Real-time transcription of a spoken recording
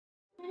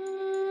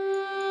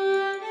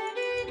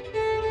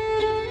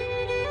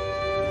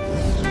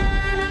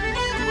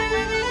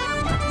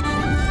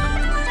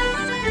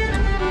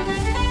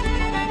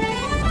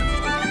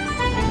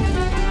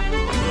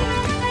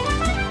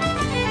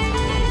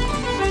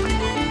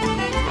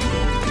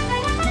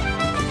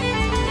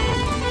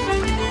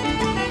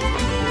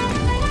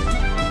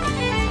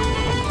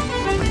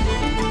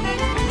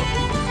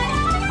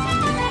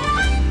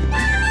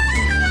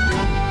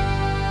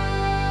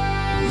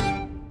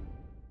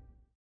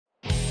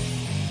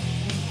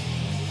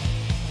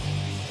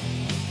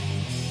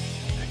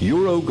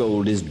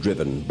Eurogold is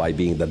driven by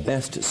being the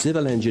best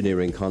civil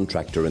engineering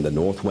contractor in the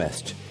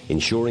Northwest,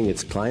 ensuring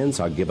its clients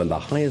are given the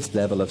highest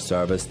level of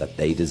service that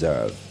they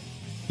deserve.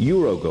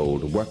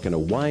 Eurogold work in a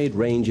wide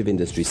range of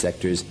industry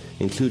sectors,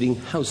 including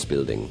house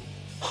building,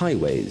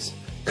 highways,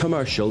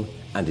 commercial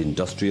and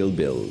industrial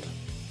build.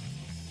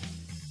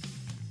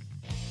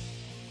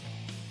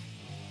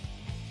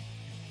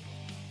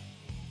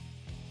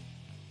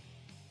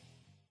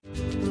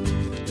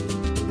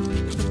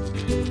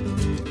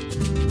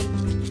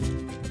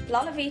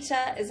 La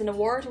Vita is an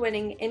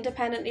award-winning,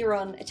 independently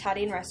run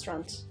Italian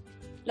restaurant.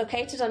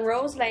 Located on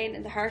Rose Lane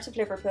in the heart of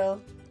Liverpool,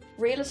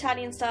 real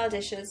Italian-style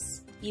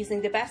dishes,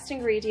 using the best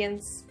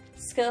ingredients,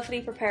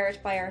 skillfully prepared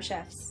by our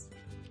chefs.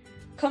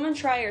 Come and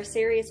try our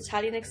serious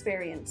Italian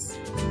experience.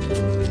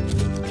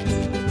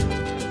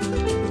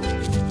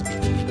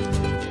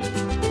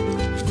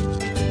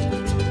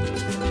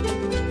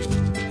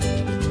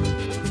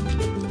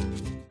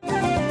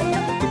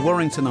 The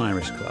Warrington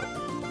Irish Club.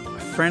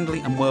 Friendly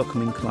and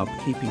welcoming club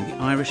keeping the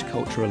Irish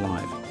culture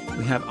alive.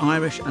 We have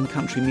Irish and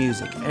country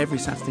music every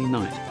Saturday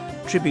night,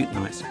 tribute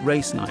nights,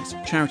 race nights,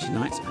 charity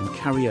nights and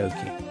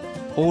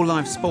karaoke. All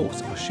live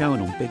sports are shown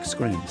on big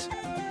screens.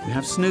 We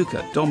have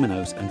snooker,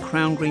 dominoes and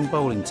crown green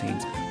bowling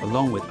teams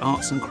along with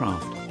arts and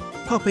craft.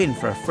 Pop in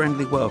for a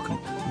friendly welcome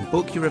and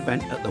book your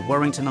event at the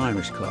Warrington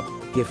Irish Club.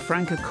 Give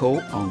Frank a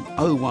call on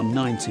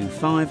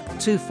 01925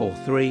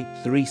 243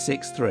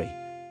 363.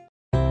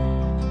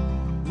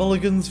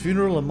 Mulligan's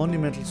Funeral and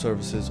Monumental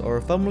Services are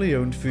a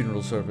family-owned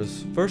funeral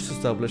service first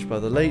established by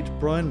the late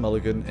Brian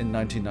Mulligan in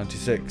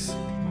 1996.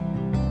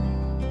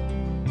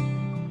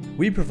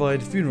 We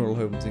provide funeral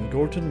homes in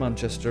Gorton,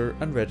 Manchester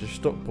and Reddish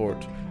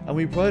Stockport, and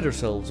we pride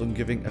ourselves on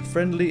giving a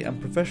friendly and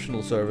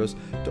professional service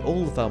to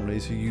all the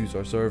families who use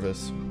our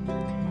service.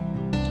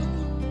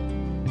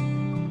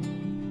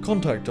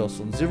 Contact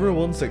us on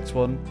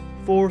 0161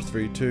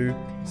 432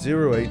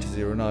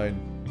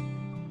 0809.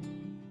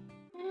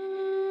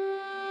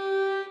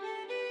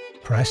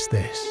 Press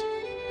this,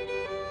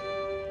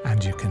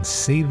 and you can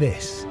see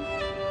this,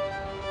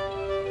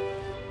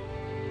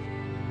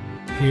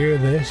 hear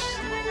this,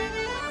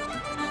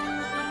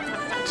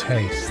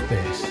 taste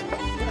this,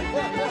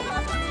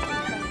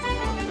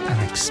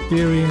 and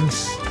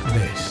experience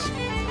this.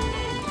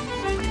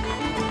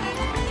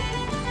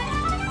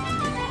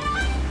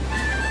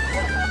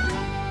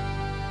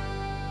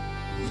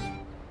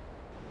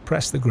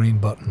 Press the green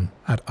button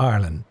at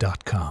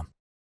ireland.com.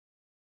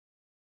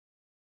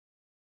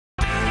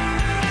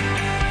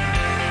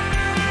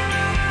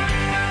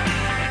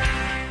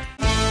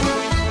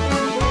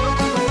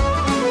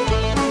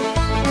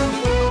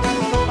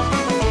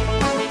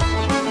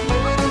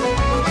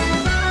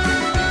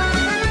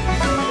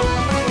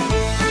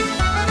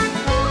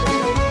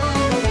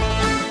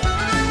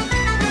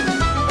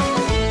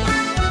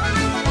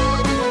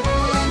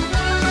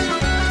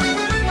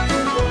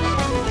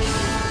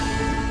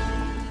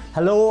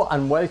 Hello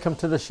and welcome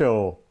to the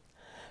show.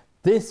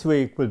 This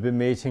week we'll be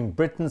meeting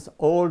Britain's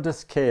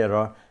oldest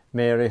carer,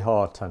 Mary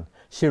Houghton.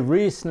 She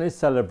recently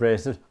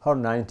celebrated her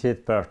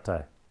 90th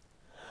birthday.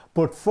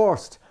 But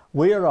first,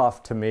 we're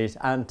off to meet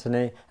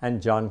Anthony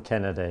and John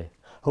Kennedy,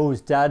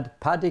 whose dad,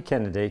 Paddy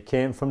Kennedy,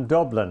 came from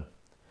Dublin.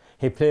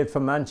 He played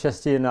for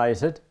Manchester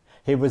United,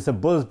 he was a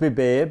Busby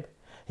Babe,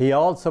 he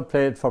also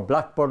played for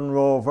Blackburn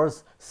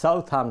Rovers,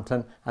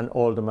 Southampton and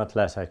Oldham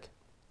Athletic.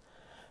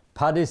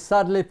 Paddy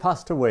sadly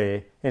passed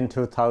away in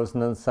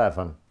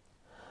 2007,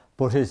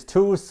 but his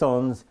two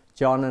sons,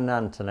 John and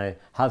Anthony,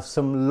 have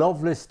some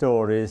lovely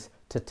stories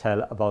to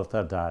tell about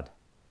their dad.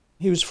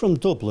 He was from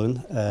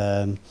Dublin,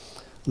 and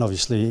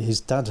obviously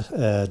his dad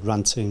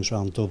ran teams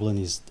around Dublin.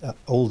 His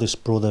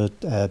oldest brother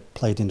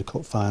played in the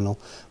cup final.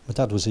 My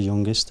dad was the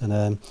youngest,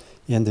 and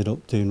he ended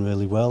up doing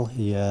really well.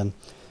 He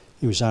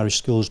was Irish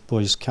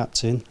schoolboys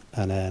captain,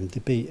 and they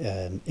beat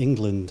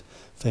England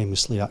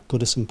famously at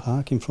Goodison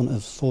Park in front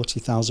of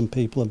 40,000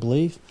 people, I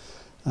believe.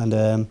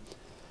 And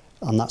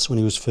that's when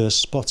he was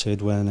first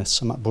spotted, when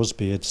Sir Matt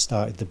Busby had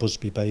started the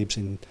Busby Babes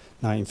in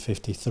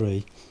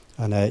 1953,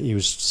 and he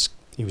was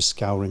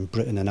scouring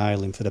Britain and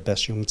Ireland for the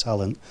best young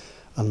talent,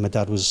 and my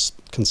dad was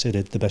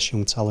considered the best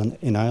young talent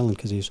in Ireland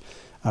because he was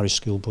Irish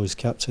schoolboys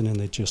captain,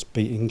 and they just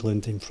beat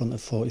England in front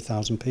of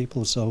 40,000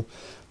 people. So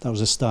that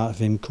was the start of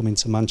him coming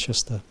to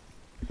Manchester.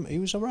 He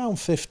was around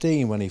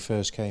 15 when he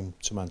first came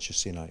to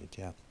Manchester United,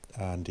 yeah.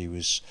 And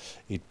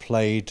he'd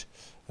played,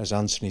 as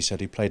Anthony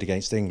said, he played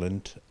against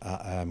England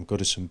at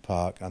Goodison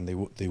Park, and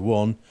they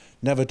won.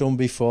 Never done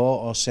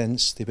before or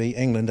since. They beat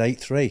England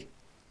 8-3.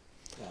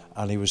 Wow.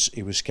 And he was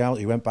scouted.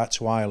 He went back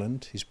to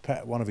Ireland.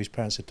 One of his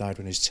parents had died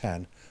when he was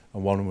 10,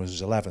 and one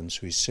was 11.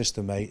 So his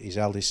sister his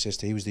eldest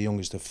sister, he was the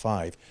youngest of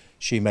 5.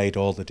 She made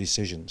all the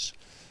decisions,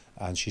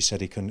 and she said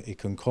he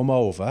can come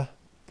over,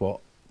 but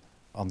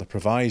on the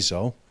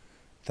proviso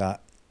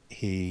that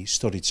he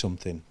studied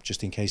something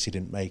just in case he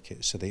didn't make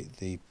it. So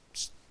they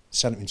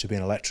sent him to be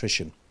an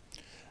electrician,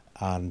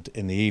 and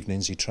in the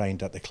evenings he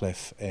trained at the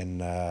Cliff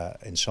in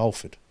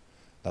Salford.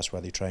 That's where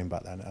they trained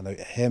back then. And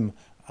him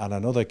and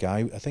another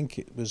guy, I think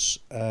it was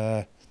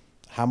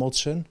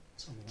Hamilton,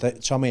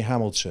 Tommy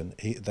Hamilton,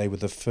 they were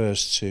the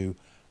first two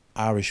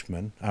Irish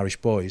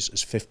boys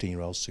as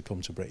 15-year-olds to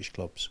come to British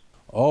clubs.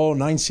 Oh,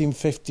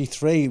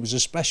 1953, it was a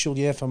special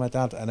year for my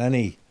dad and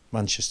any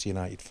Manchester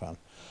United fan.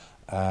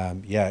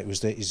 Yeah, it was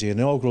the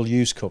inaugural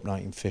Youth Cup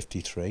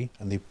 1953,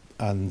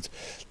 and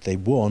they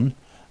won,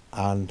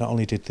 and not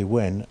only did they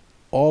win,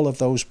 all of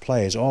those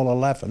players, all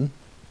 11,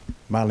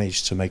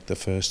 managed to make the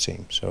first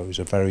team. So it was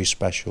a very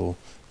special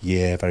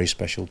year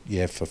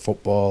for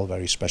football,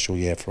 very special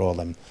year for all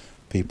them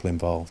people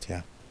involved,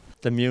 yeah.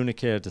 The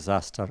Munich air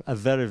disaster, a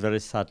very, very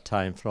sad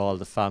time for all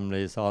the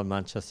families, all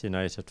Manchester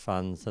United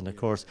fans, and of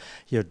course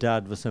your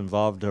dad was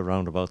involved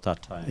around about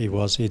that time. He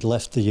was. He'd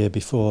left the year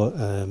before.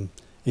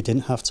 He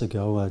didn't have to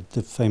go.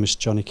 The famous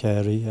Johnny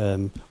Carey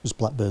was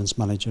Blackburn's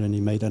manager, and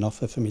he made an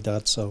offer for my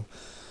dad. So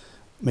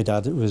my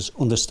dad was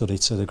understudy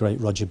to the great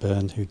Roger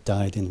Byrne, who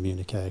died in the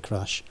Munich air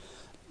crash.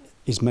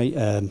 His mate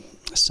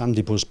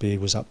Sandy Busby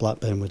was at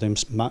Blackburn with him.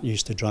 Matt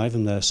used to drive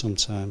him there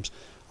sometimes.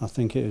 I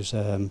think it was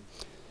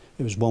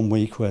 1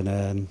 week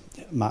when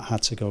Matt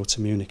had to go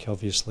to Munich,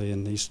 obviously,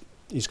 and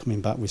he's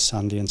coming back with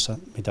Sandy, and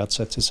my dad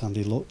said to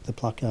Sandy, "Look, the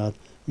placard,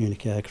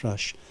 Munich air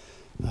crash."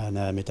 And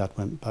my dad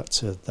went back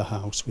to the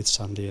house with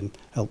Sandy and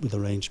helped with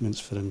arrangements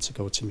for him to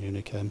go to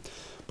Munich.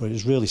 But it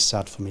was really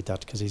sad for my dad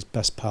because his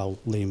best pal,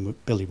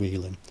 Billy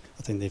Whelan,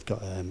 I think they've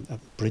got a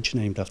bridge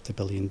named after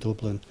Billy in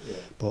Dublin. Yeah.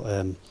 But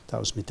that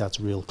was my dad's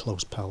real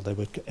close pal. They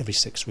would, every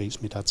 6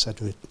 weeks, my dad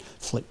said, we'd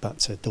flick back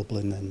to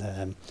Dublin,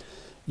 and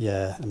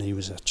yeah, and he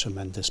was a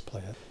tremendous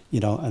player. You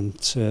know, and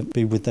to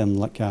be with them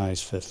like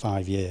guys for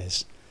 5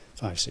 years,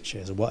 5-6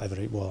 years, or whatever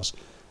it was,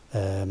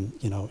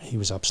 you know, he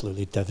was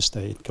absolutely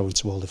devastated going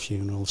to all the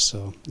funerals.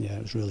 So yeah,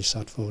 it was really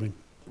sad for him.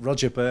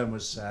 Roger Byrne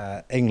was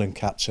England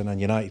captain and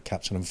United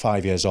captain, and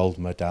 5 years older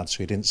than my dad, so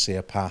he didn't see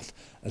a path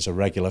as a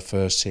regular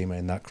first teamer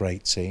in that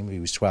great team. He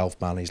was 12th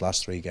man his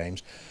last 3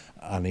 games,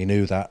 and he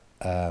knew that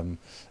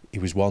he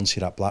was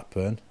wanted at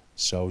Blackburn.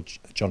 So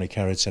Johnny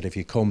Carey said, if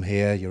you come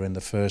here, you're in the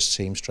first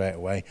team straight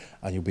away,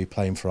 and you'll be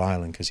playing for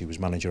Ireland, because he was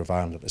manager of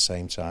Ireland at the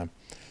same time.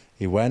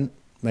 He went,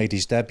 made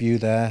his debut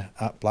there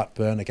at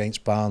Blackburn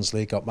against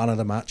Barnsley, got man of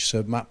the match.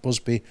 So Matt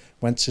Busby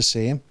went to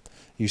see him.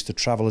 He used to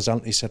travel, as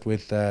Anthony said,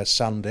 with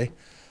Sandy.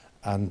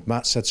 And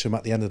Matt said to him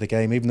at the end of the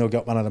game, even though he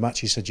got man of the match,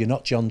 he said, "You're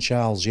not John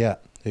Charles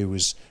yet," who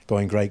was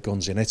going great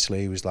guns in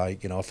Italy. He was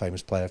like, you know, a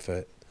famous player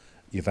for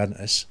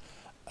Juventus.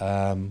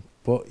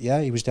 But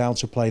yeah, he was down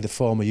to play the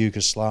former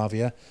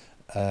Yugoslavia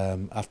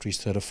after his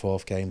 3rd or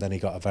 4th game. Then he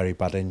got a very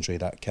bad injury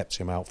that kept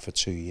him out for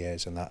 2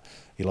 years, and that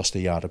he lost a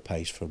yard of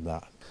pace from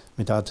that.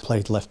 My dad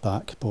played left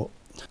back, but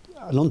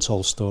an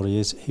untold story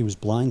is he was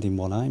blind in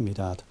one eye, my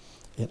dad.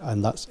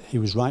 And he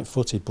was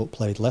right-footed but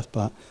played left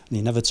back, and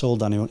he never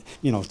told anyone,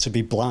 you know, to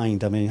be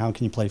blind. I mean, how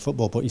can you play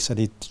football? But he said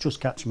he'd just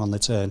catch him on the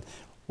turn.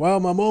 Well,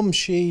 my mum,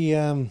 she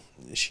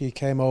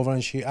came over,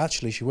 and she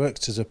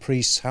worked as a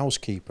priest's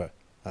housekeeper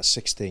at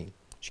 16.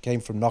 She came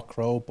from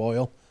Knockrow,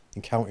 Boyle,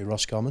 in County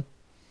Roscommon,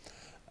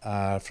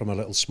 from a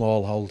little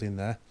small holding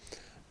there.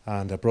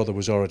 And her brother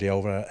was already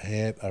over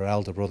here, her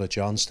elder brother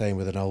John, staying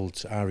with an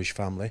old Irish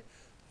family.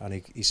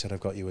 And he said,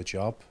 "I've got you a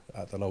job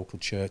at the local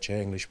church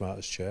here, English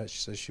Martyrs Church."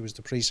 So she was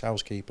the priest's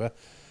housekeeper,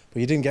 but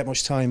you didn't get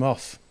much time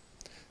off.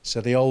 So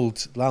the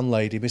old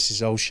landlady,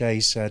 Mrs O'Shea,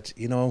 said,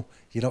 "You know,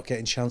 you're not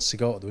getting a chance to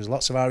go." There was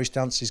lots of Irish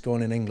dances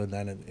going in England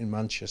then, in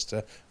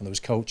Manchester, and there was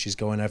coaches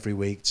going every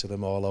week to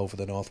them all over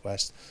the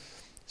northwest.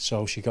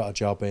 So she got a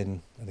job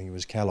in, I think it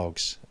was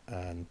Kellogg's,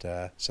 and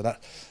so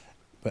that.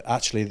 But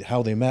actually,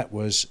 how they met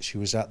was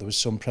there was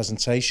some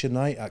presentation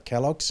night at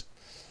Kellogg's,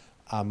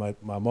 and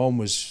my mum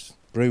was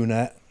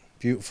brunette,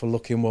 beautiful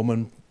looking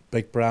woman,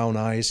 big brown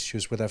eyes. She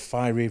was with her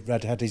fiery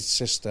red-headed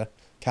sister,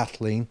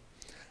 Kathleen,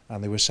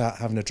 and they were sat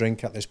having a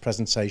drink at this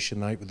presentation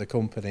night with the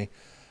company,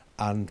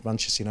 and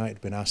Manchester United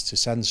had been asked to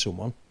send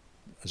someone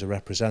as a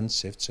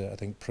representative to, I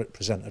think,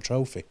 present a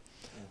trophy.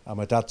 And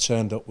my dad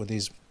turned up with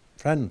his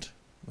friend,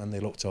 and they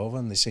looked over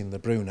and they seen the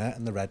brunette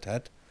and the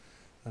redhead,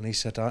 and he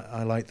said,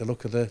 I like the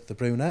look of the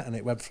brunette, and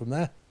it went from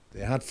there.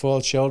 They had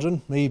 4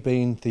 children, me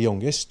being the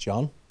youngest,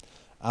 John.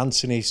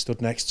 Anthony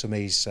stood next to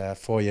me, he's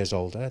 4 years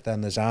older. Then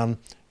there's Anne,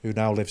 who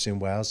now lives in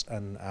Wales,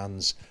 and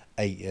Anne's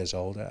 8 years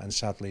older. And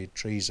sadly,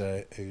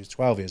 Teresa, who's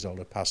 12 years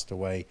older, passed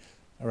away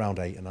around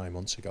 8 or 9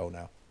 months ago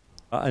now.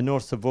 I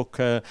noticed a book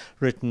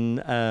written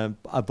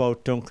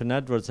about Duncan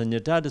Edwards, and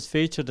your dad is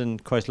featured in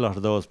quite a lot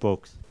of those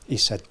books. He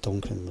said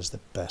Duncan was the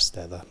best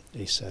ever.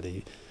 He said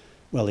he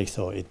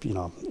thought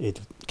he'd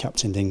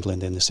captained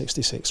England in the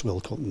 '66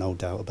 World Cup, no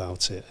doubt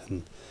about it.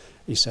 And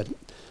he said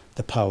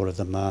the power of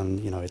the man,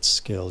 you know, his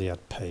skill, he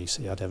had pace,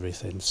 he had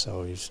everything.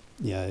 So he's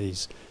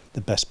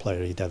the best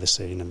player he'd ever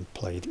seen and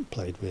played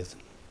with.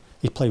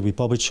 He played with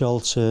Bobby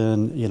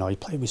Charlton, you know, he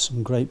played with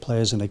some great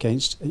players, and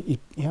he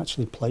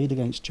actually played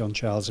against John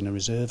Charles in a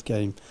reserve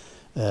game.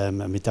 And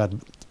my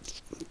dad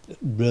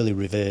really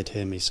revered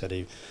him. He said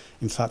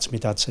In fact, my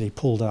dad said he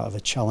pulled out of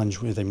a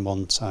challenge with him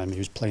one time. He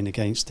was playing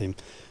against him,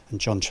 and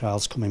John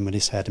Childs come in with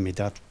his head, and my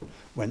dad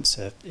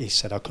he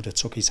said I could have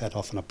took his head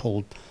off, and I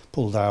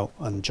pulled out,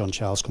 and John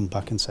Childs come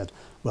back and said,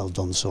 "Well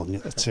done,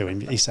 son," to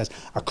him. He says,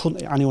 I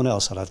couldn't, anyone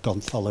else had I'd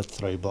gone followed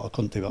through, but I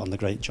couldn't do it on the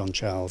great John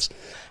Childs.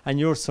 And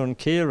your son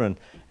Kieran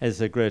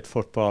is a great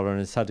footballer and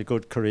has had a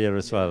good career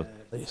as well.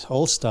 It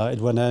all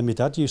started when my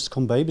dad used to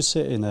come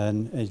babysitting,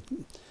 and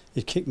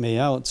he'd kick me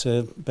out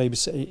to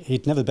babysit.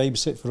 He'd never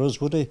babysit for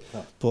us, would he?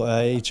 No. But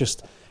I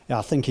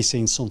think he's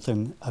seen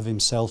something of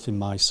himself in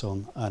my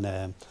son,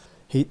 and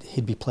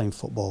he'd be playing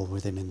football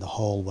with him in the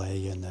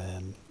hallway, and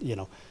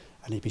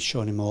and he'd be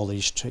showing him all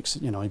these tricks.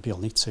 He'd be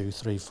only 2,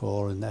 3,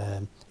 4,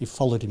 and he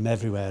followed him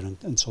everywhere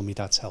until my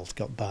dad's health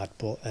got bad.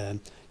 But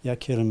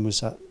Kieran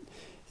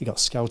he got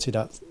scouted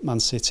at Man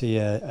City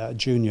at a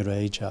junior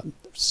age, at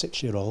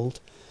 6-year-old,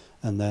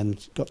 and then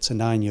got to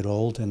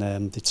 9-year-old,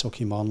 and they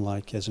took him on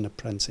like as an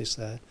apprentice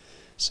there.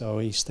 So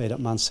he stayed at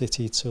Man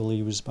City till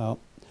he was about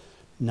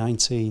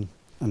 19,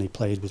 and he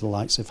played with the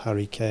likes of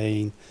Harry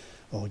Kane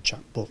or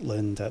Jack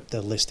Butland.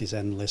 The list is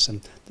endless,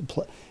 and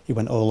he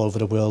went all over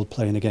the world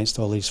playing against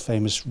all these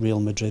famous Real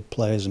Madrid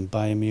players and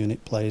Bayern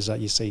Munich players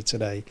that you see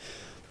today.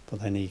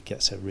 But then he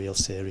gets a real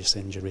serious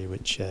injury,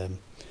 which it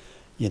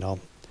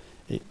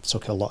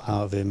took a lot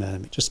out of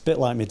him. Just a bit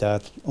like my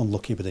dad,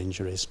 unlucky with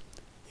injuries.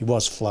 He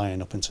was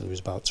flying up until he was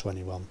about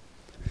 21.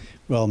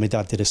 Well, my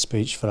dad did a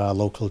speech for our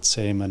local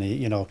team, and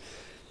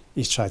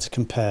he's tried to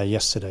compare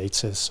yesterday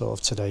to sort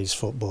of today's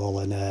football,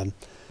 and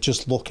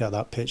just look at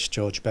that pitch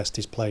George Best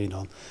is playing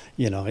on.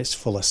 It's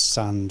full of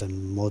sand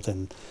and mud,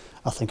 and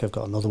I think I've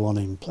got another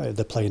one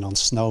they're playing on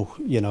snow,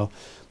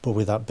 but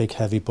with that big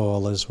heavy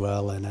ball as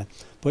well. And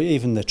but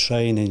even the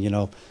training,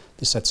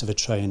 they said to the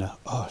trainer,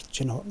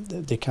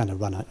 they kind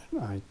of ran out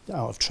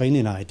of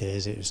training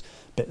ideas. It was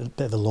a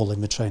bit of a lull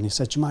in the training. He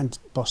said, "Do you mind,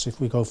 boss, if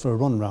we go for a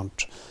run round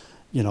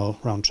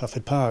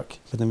Trafford Park?"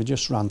 But then we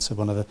just ran to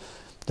one of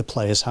the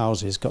players'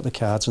 houses, got the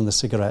cards and the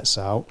cigarettes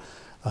out,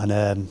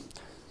 and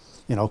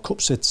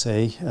cups of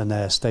tea,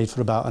 and stayed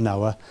for about an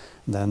hour.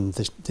 And then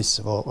they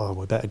said, "Oh,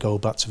 we better go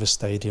back to the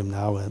stadium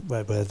now,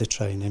 where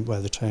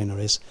the trainer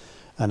is."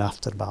 And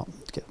after about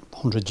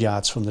 100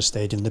 yards from the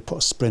stadium, they put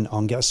a sprint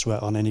on, get a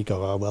sweat on, and you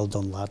go, "Oh, well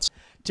done, lads."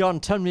 John,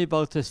 tell me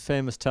about this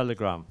famous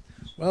telegram.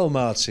 Well,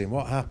 Martin,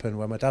 what happened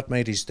when my dad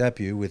made his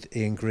debut with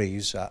Ian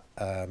Greaves at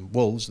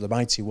Wolves, the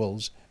mighty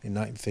Wolves, in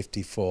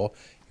 1954,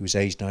 he was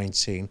aged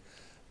 19.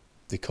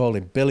 They call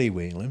him Billy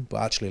Whelan,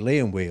 but actually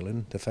Liam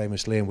Whelan, the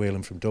famous Liam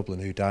Whelan from Dublin,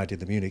 who died in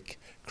the Munich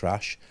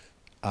crash,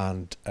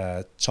 and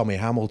Tommy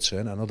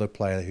Hamilton, another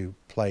player who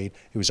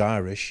was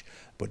Irish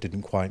but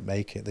didn't quite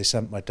make it. They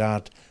sent my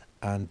dad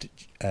and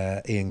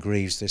Ian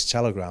Greaves this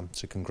telegram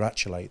to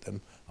congratulate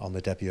them on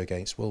the debut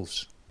against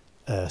Wolves.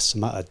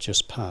 Samat had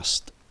just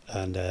passed,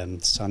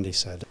 and Sandy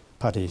said,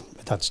 "Paddy,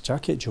 my dad's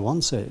jacket, do you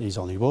want it? He's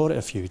only wore it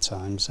a few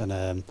times."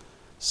 And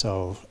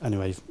so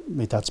anyway,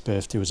 my dad's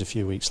birthday was a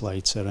few weeks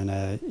later,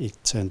 and he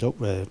turned up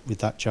with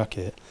that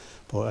jacket.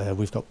 But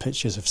we've got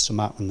pictures of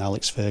Samat and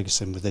Alex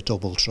Ferguson with a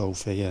double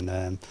trophy,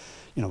 and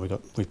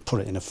we put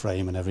it in a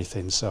frame and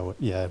everything. So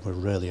yeah, we're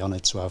really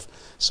honoured to have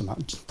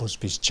Samat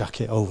Busby's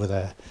jacket over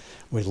there,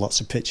 with lots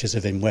of pictures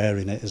of him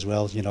wearing it as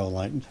well.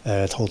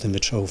 Holding the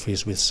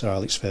trophies with Sir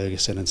Alex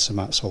Ferguson, and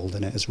Samat's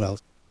holding it as well.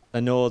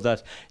 I know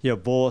that you're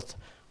both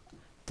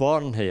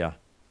born here,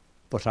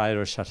 but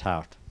Irish at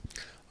heart.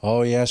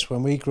 Oh yes,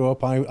 when we grew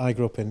up, I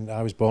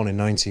was born in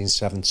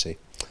 1970,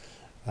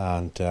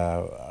 and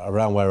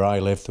around where I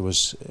lived, it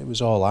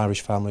was all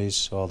Irish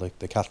families. All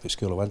the Catholic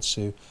school I went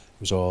to, it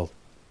was all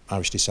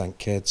Irish descent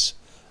kids,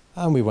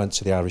 and we went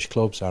to the Irish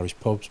clubs, Irish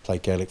pubs,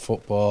 played Gaelic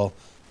football.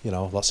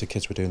 Lots of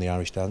kids were doing the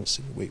Irish dance.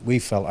 We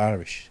felt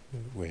Irish.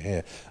 We're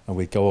here, and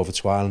we'd go over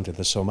to Ireland in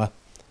the summer.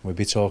 We'd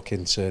be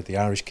talking to the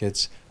Irish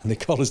kids, and they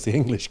call us the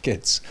English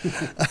kids.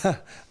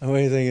 And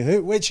we're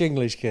thinking, which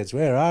English kids?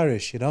 We're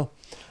Irish,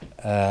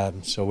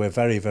 So we're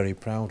very, very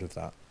proud of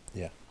that,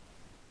 yeah.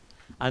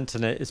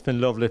 Anthony, it's been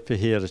lovely to be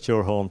here at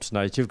your home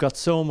tonight. You've got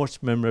so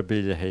much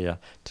memorabilia here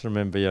to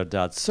remember your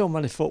dad. So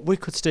many we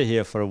could stay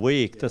here for a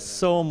week. There's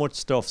so much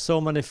stuff, so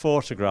many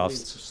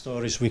photographs.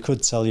 Stories we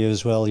could tell you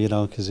as well,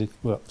 because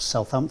we've got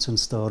Southampton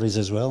stories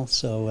as well.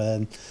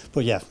 So,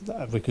 but yeah,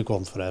 we could go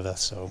on forever,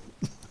 so...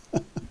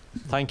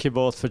 Thank you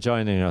both for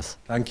joining us.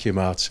 Thank you,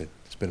 Martin.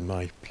 It's been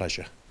my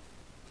pleasure.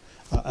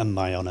 And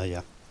my honour,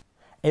 yeah.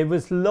 It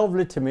was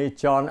lovely to meet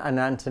John and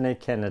Anthony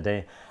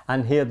Kennedy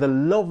and hear the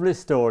lovely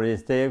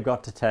stories they've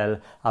got to tell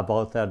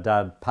about their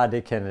dad,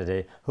 Paddy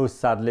Kennedy, who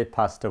sadly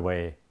passed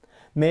away.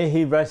 May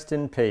he rest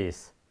in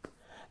peace.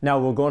 Now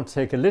we're going to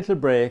take a little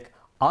break.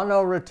 On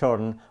our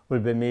return,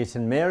 we'll be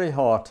meeting Mary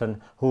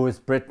Houghton, who is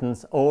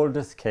Britain's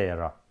oldest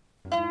carer.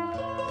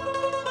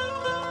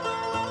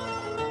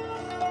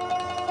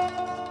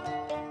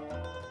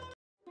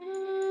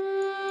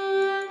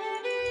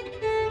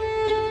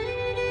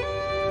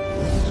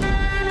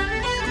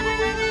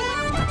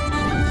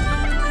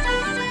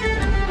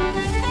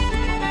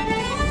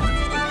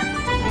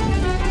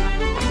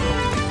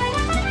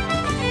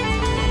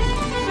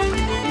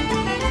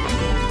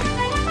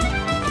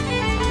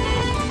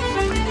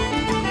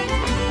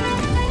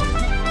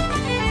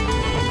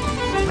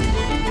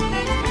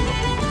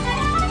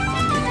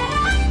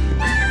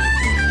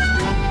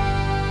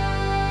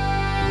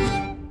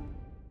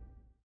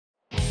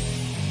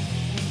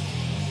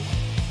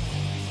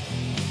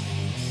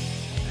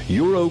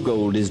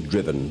 Eurogold is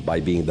driven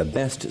by being the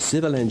best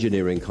civil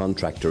engineering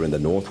contractor in the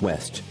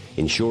Northwest,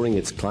 ensuring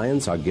its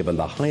clients are given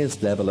the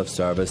highest level of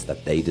service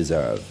that they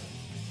deserve.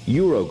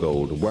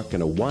 Eurogold work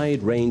in a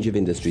wide range of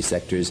industry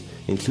sectors,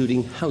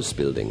 including house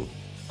building,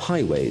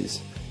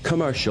 highways,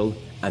 commercial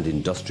and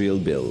industrial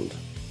build.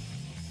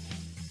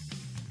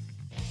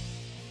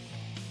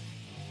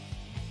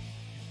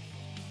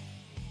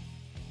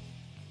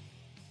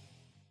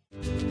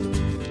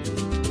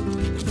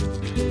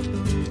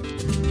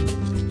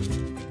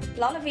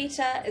 La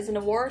Vita is an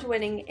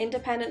award-winning,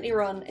 independently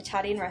run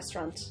Italian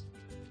restaurant.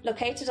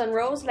 Located on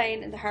Rose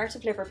Lane in the heart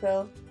of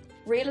Liverpool,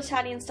 real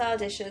Italian-style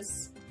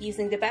dishes,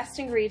 using the best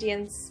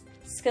ingredients,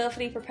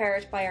 skillfully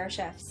prepared by our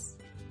chefs.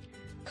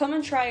 Come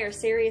and try our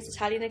serious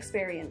Italian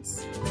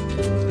experience.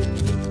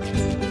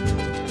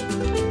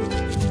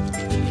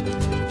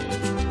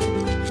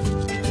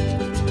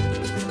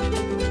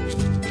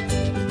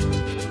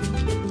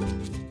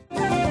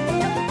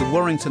 The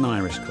Warrington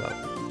Irish Club,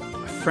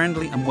 a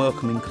friendly and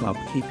welcoming club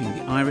keeping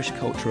the Irish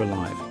culture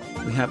alive.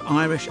 We have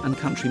Irish and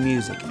country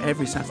music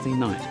every Saturday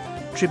night,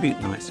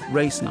 tribute nights,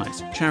 race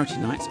nights, charity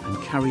nights and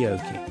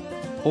karaoke.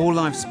 All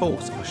live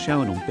sports are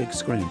shown on big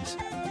screens.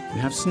 We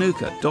have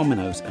snooker,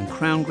 dominoes and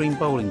crown green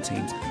bowling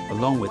teams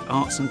along with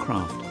arts and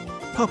craft.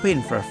 Pop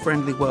in for a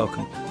friendly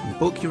welcome and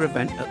book your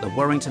event at the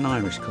Warrington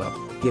Irish Club.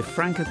 Give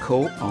Frank a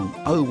call on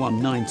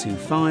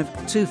 01925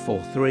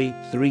 243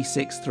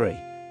 363.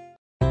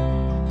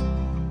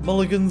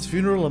 Mulligan's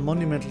Funeral and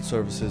Monumental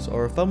Services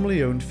are a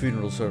family-owned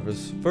funeral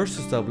service first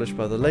established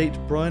by the late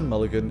Brian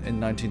Mulligan in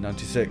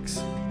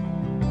 1996.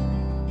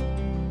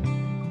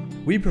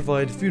 We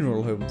provide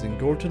funeral homes in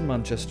Gorton,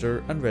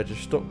 Manchester and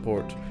Reddish,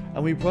 Stockport,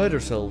 and we pride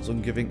ourselves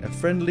on giving a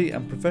friendly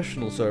and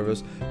professional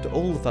service to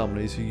all the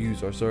families who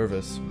use our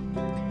service.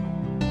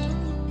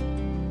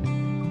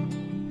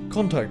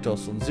 Contact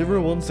us on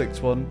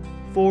 0161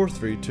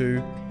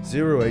 432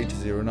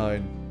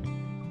 0809.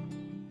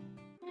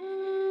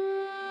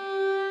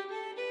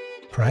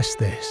 Press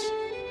this,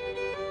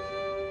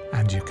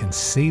 and you can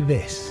see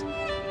this,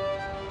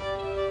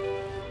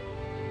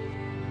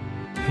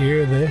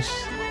 hear this,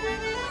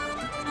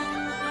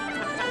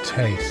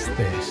 taste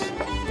this,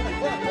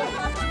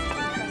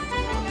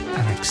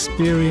 and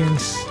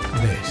experience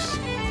this.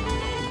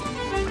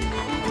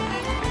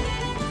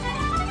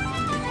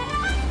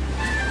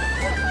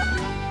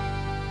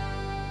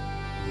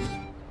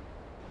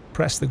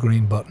 Press the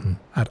green button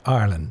at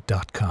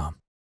ireland.com.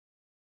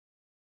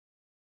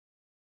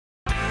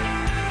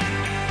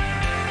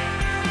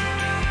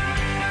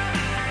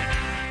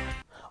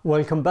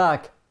 Welcome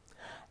back.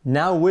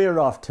 Now we're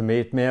off to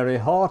meet Mary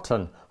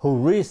Houghton, who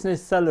recently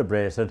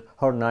celebrated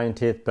her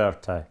 90th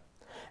birthday.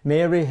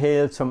 Mary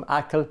hails from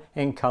Achill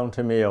in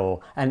County Mayo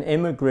and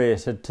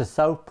immigrated to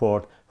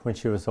Southport when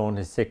she was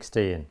only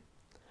 16.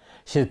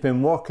 She's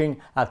been working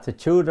at the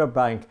Tudor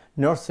Bank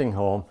nursing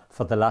home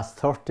for the last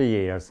 30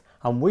 years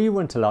and we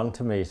went along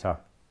to meet her.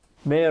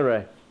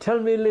 Mary,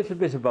 tell me a little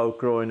bit about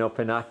growing up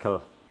in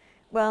Achill.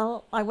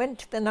 Well, I went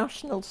to the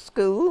national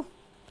school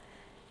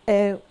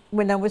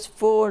when I was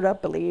 4, I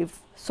believe,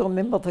 so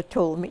my mother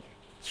told me.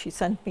 She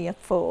sent me at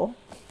 4,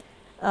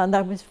 and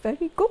I was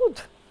very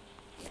good.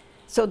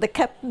 So they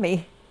kept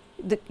me,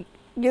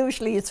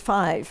 usually it's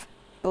 5,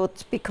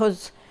 but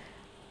because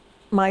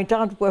my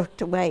dad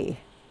worked away,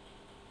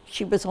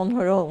 she was on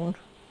her own,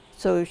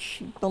 so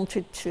she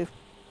wanted to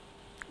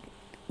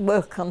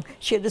work on,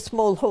 she had a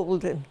small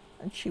holding,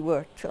 and she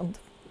worked on,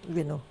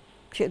 you know,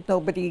 she had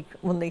nobody,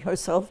 only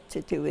herself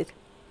to do it.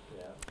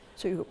 Yeah.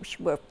 So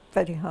she worked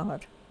very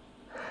hard.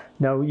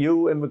 Now,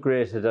 you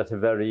immigrated at a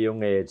very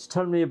young age.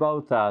 Tell me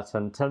about that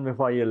and tell me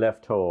why you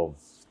left home.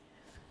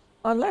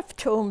 I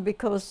left home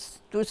because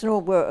there was no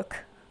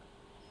work.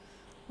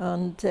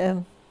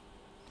 And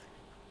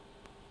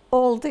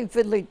all the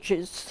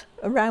villages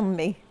around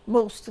me,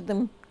 most of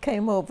them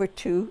came over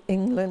to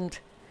England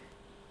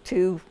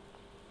to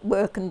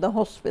work in the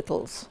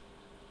hospitals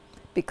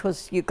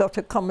because you got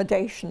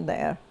accommodation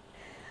there.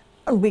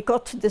 And we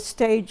got to the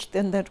stage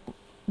then that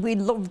we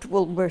loved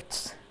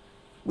Woolworths.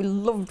 We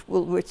loved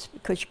Woolworths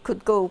because you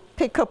could go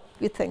pick up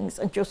your things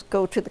and just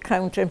go to the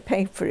counter and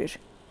pay for it.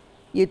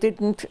 You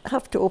didn't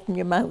have to open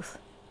your mouth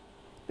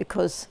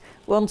because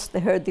once they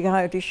heard the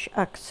Irish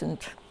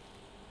accent,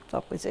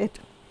 that was it.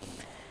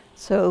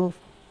 So,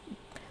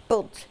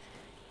 but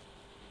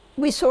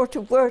we sort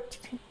of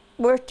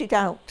worked it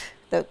out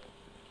that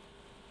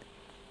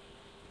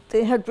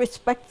they had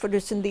respect for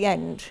us in the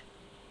end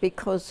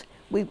because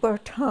we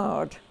worked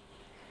hard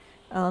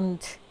and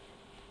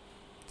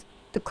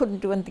they couldn't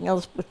do anything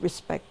else but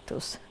respect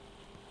us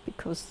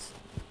because,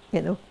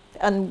 you know,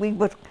 and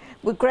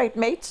we're great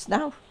mates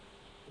now.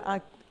 I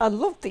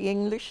love the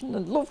English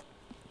and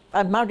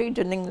I married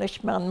an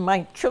Englishman,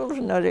 my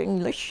children are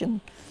English and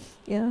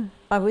yeah.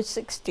 I was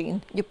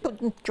 16, you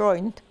couldn't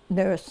join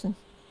nursing,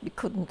 you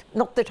couldn't,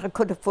 not that I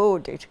could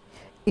afford it.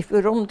 If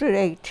you were under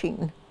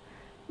 18,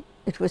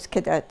 it was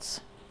cadets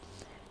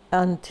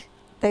and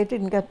they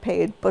didn't get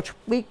paid, but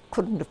we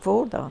couldn't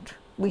afford that.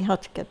 We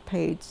had to get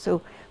paid,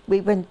 so we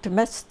went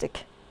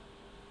domestic.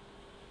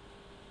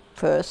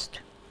 first.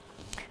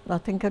 And I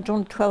think I'd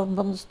done 12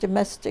 months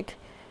domestic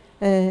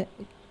in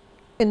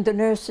the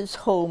nurses'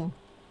 home,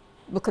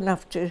 looking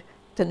after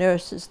the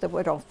nurses that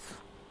were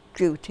off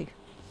duty.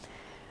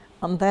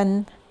 And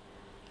then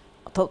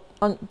I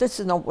thought, this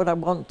is not what I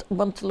want. I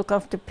want to look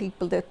after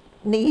people that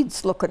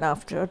needs looking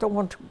after. I don't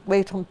want to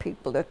wait on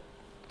people that,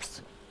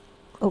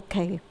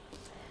 okay.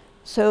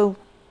 So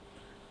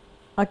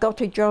I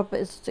got a job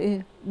as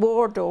the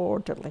ward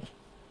orderly.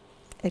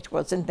 It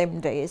was in them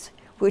days,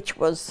 which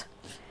was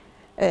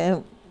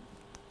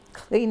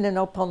cleaning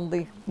up on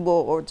the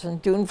wards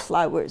and doing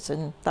flowers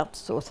and that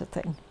sort of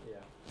thing.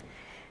 Yeah.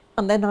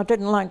 And then I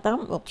didn't like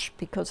that much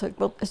because I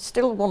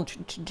still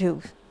wanted to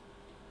do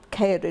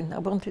caring. I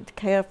wanted to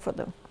care for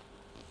them.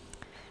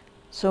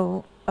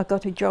 So I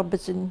got a job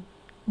as a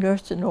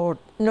nursing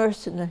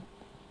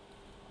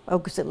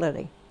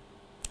auxiliary.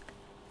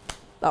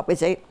 That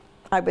was it.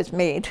 I was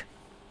made.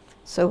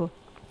 So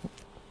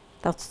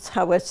that's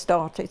how I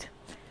started.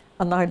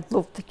 And I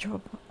loved the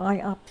job. I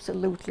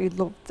absolutely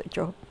loved the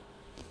job.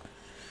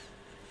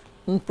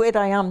 And where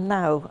I am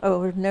now,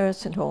 our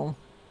nursing home,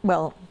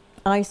 well,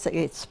 I say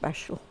it's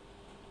special.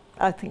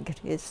 I think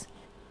it is.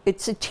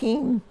 It's a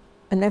team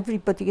and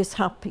everybody is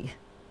happy.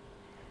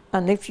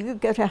 And if you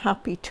get a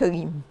happy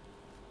team,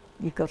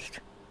 you got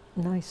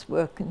nice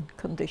working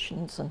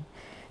conditions and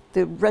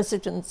the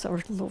residents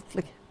are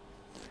lovely.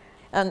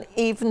 And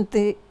even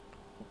the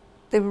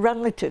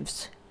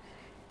relatives,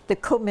 they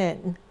come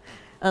in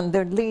and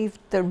they leave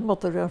their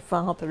mother or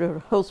father or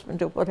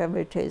husband or whatever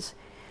it is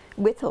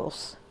with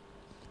us.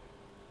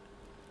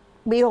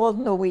 We all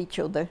know each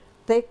other.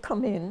 They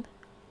come in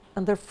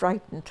and they're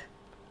frightened,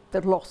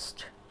 they're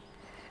lost.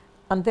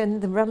 And then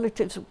the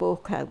relatives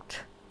walk out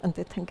and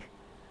they think,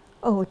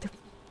 oh,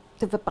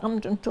 they've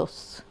abandoned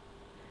us.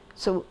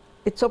 So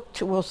it's up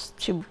to us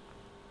to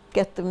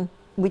get them,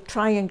 we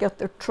try and get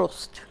their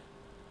trust.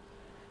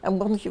 And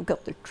once you've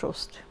got their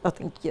trust, I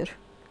think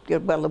you're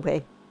well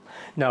away.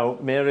 Now,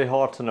 Mary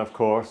Houghton, of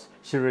course,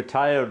 she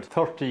retired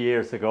 30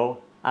 years ago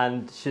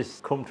and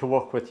she's come to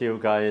work with you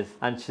guys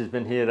and she's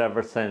been here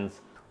ever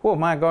since. Oh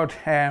my God,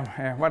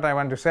 what I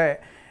want to say.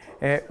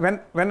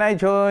 When I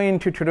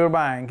joined to Tudor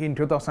Bank in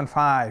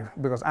 2005,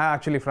 because I'm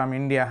actually from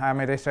India, I'm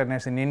a registered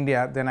nurse in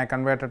India, then I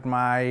converted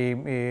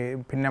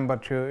my PIN number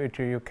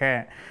to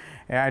UK.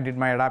 I did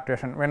my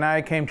adaptation. When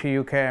I came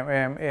to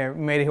UK,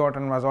 Mary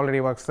Houghton was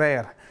already works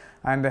there.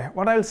 And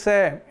what I'll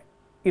say,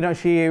 you know,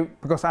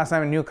 because as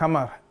I'm a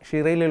newcomer,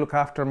 she really looked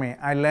after me.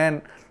 I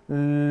learned a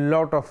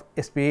lot of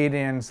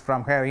experience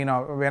from her, you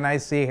know, when I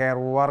see her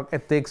work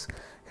ethics,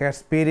 her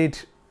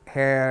spirit,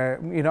 her,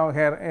 you know,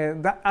 her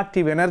that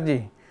active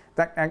energy,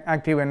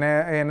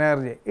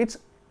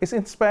 it's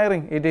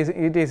inspiring.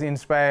 It is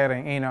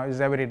inspiring, you know, it's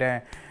every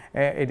day,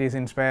 it is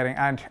inspiring.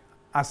 And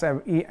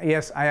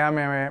yes, I am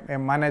a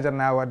manager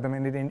now at the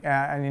minute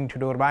in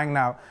Tudor Bank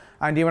now.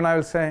 And even I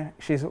will say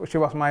she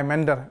was my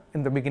mentor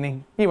in the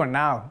beginning, even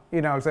now,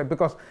 you know, I'll say,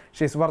 because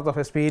she's worth of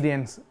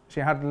experience. She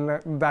had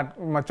that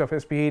much of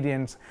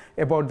experience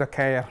about the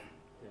care.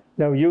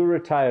 Now, you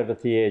retired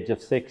at the age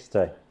of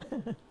 60.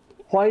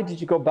 Why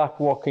did you go back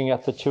working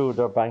at the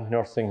Tudor Bank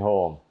nursing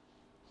home?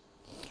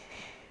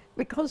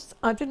 Because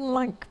I didn't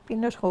like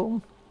being at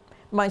home.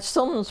 My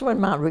sons were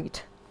married.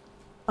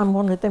 I'm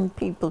one of them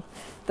people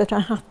that I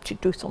have to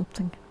do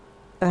something.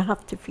 I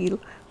have to feel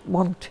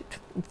wanted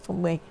in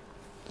some way.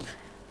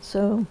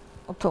 So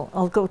I thought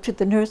I'll go to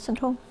the nursing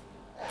home.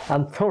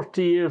 And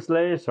 30 years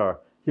later,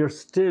 you're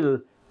still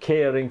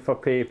caring for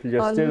people,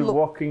 you're still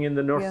working in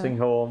the nursing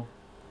home.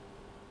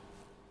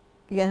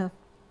 Yeah.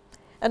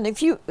 And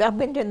if I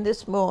went in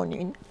this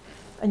morning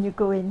and you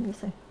go in, you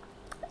say,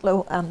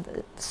 hello,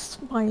 and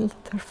smile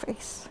at their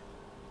face.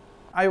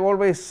 I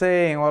always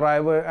saying, or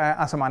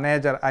as a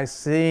manager, I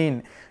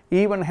seen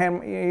even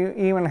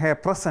her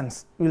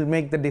presence will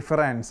make the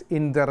difference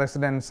in the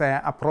residents'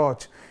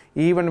 approach.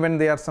 Even when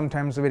they are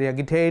sometimes very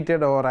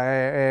agitated or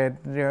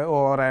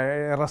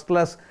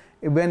restless,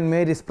 when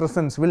Mary's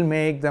presence will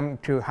make them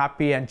too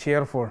happy and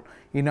cheerful.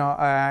 You know,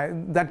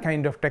 that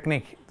kind of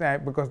technique,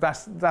 because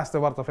that's the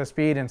worth of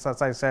experience,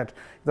 as I said,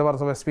 the worth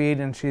of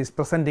experience she's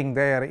presenting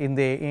there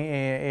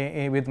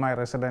with my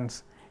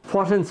residents.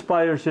 What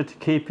inspires you to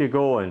keep you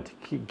going,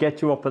 to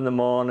get you up in the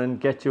morning,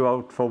 get you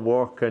out for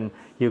work, and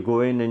you go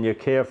in and you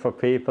care for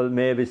people?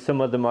 Maybe some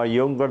of them are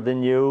younger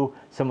than you,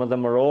 some of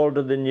them are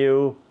older than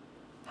you.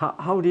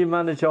 How do you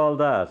manage all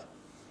that?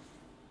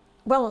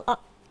 Well,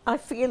 I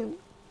feel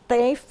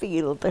they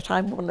feel that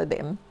I'm one of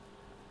them.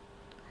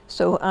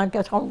 So I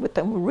get on with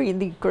them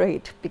really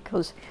great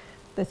because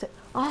they say,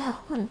 oh,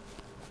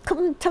 come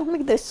and tell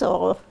me this,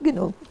 or, you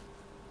know,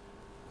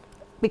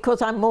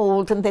 because I'm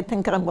old and they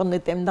think I'm one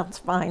of them, that's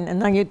fine. And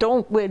now you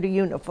don't wear the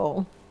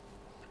uniform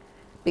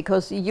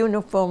because the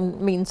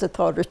uniform means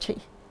authority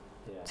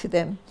to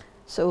them.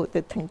 So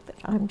they think that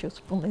I'm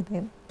just one of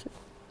them too.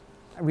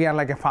 We are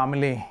like a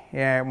family.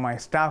 Yeah, my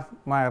staff,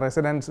 my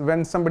residents,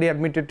 when somebody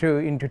admitted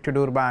into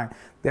Tudor Bank,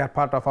 they are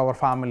part of our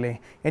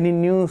family. Any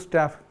new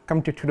staff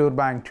come to Tudor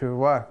Bank to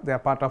work, they are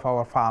part of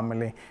our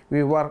family.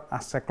 We work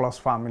as a close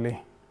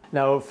family.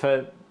 Now, if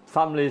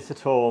families at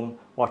home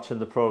watching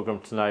the programme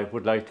tonight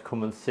would like to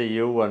come and see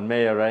you and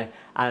Mary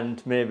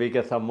and maybe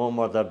get their mum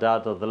or their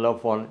dad or the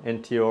loved one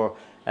into your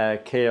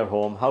care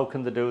home, how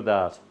can they do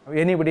that?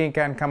 Anybody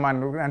can come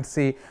and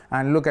see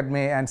and look at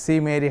me and see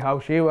Mary, how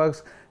she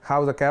works,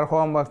 how the care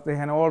home works. They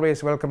can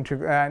always welcome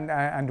to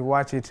and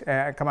watch it.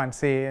 Come and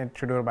see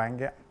Tudor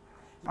Bank. Yeah.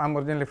 I'm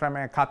originally from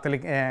a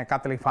Catholic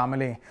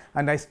family,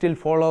 and I still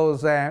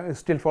follows that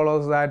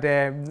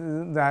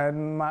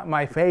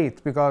my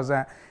faith, because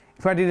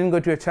if I didn't go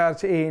to a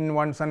church in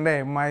one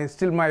Sunday, my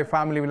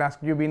family will ask,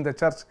 you been in the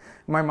church?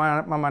 My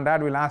mom and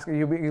dad will ask,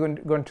 you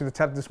going to the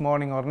church this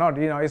morning or not?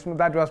 You know,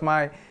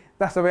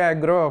 that's the way I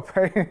grew up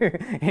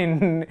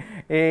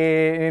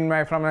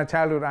from my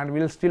childhood, and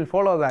we'll still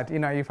follow that. You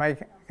know, if I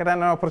get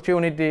an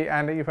opportunity,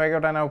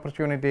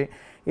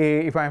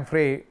 if I'm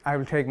free, I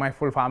will take my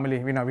full family.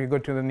 You know, we go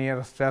to the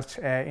nearest church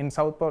in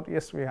Southport.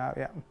 Yes, we have.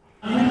 Yeah.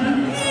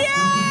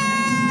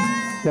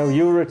 Now,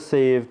 you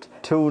received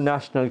 2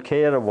 National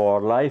Care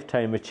Award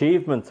Lifetime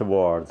Achievement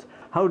Awards.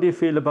 How do you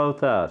feel about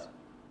that?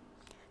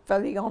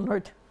 Very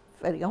honoured,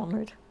 very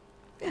honoured.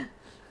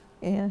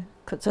 Yeah,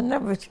 because I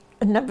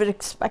never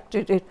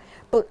expected it.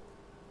 But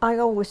I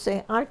always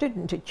say I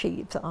didn't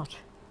achieve that.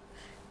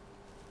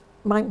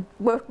 My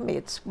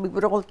workmates, we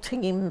were all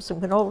teams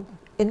and we were all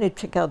in it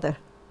together,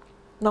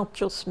 not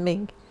just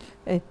me.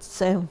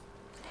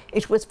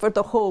 It was for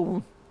the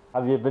home.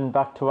 Have you been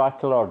back to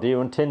Achill, or do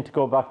you intend to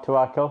go back to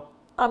Achill?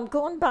 I'm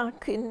going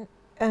back in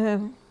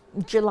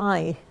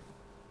July.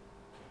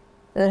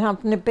 They're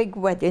having a big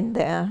wedding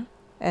there.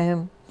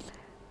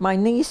 My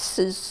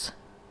niece's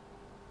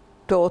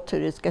daughter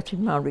is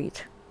getting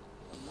married,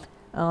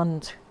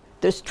 and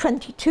there's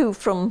 22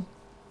 from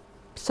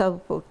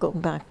Southport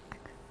going back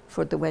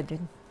for the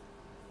wedding,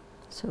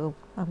 so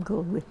I'm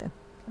going with them.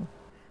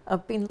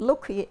 I've been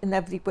lucky in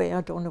every way.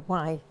 I don't know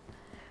why,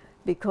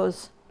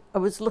 because I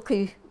was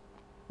lucky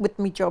with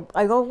my job.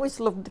 I always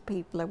loved the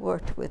people I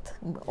worked with,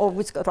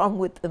 always got on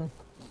with them.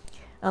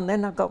 And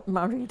then I got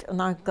married and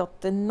I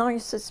got the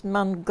nicest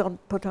man God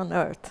put on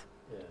earth.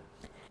 Yeah.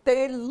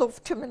 They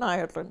loved him in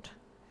Ireland.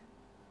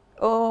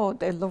 Oh,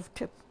 they loved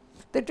him.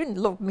 They didn't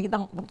love me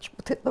that much,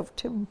 but they loved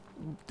him.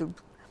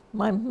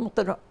 My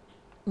mother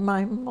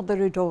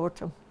adored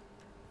him,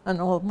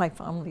 and all my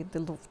family, they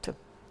loved him.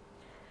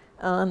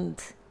 And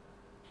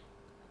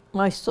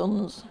my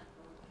sons,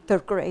 they're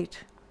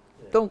great.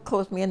 Yeah. Don't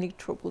cause me any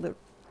trouble, they're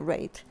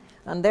great,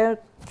 and their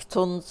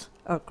sons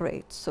are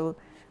great, so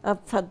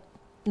I've had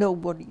no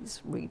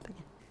worries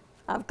really.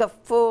 I've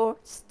got 4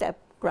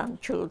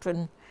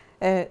 step-grandchildren,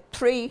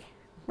 3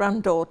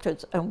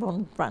 granddaughters and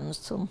 1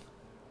 grandson.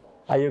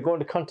 Are you going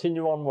to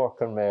continue on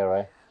working,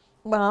 Mary?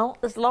 Well,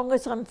 as long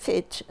as I'm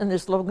fit and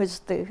as long as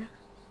the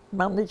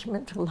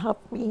management will have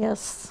me,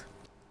 yes.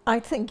 I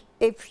think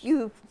if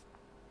you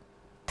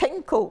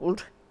think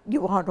old,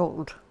 you are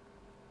old.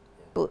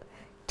 But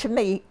to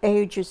me,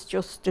 age is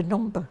just a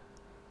number.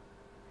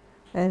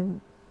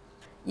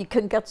 You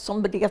can get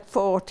somebody at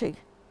 40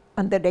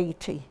 and they're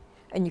 80,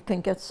 and you can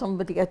get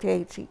somebody at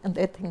 80 and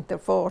they think they're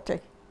 40.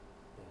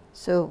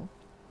 So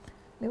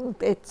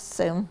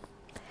it's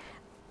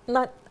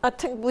I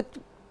think we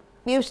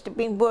used to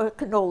be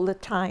working all the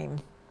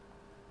time,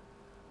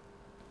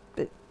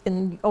 but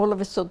all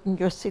of a sudden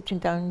you're sitting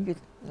down.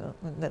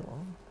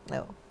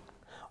 No.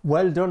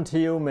 Well done to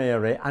you,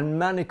 Mary, and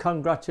many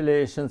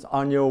congratulations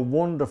on your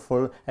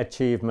wonderful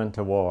achievement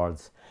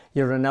awards.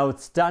 You're an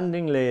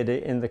outstanding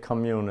lady in the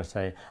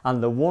community,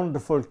 and the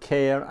wonderful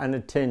care and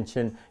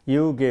attention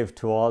you give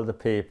to all the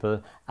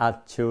people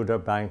at Tudor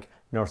Bank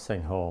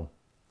Nursing Home.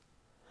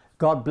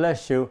 God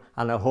bless you,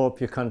 and I hope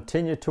you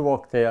continue to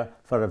work there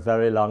for a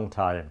very long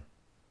time.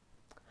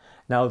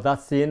 Now,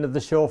 that's the end of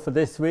the show for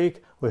this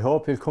week. We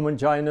hope you'll come and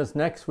join us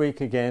next week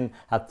again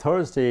at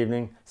Thursday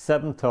evening,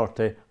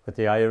 7:30, with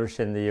the Irish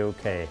in the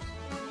UK.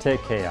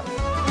 Take care.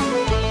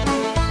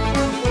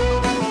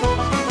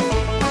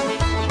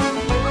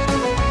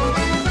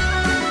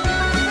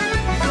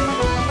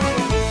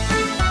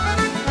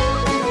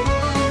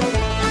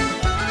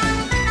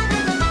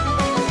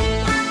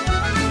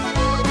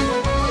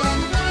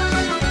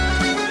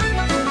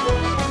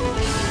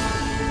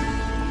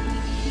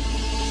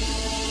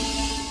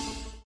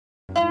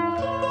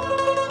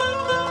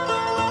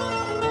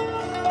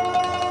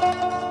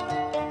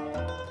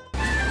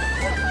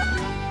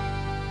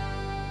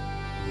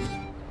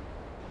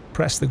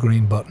 Press the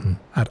green button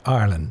at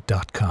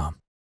Ireland.com.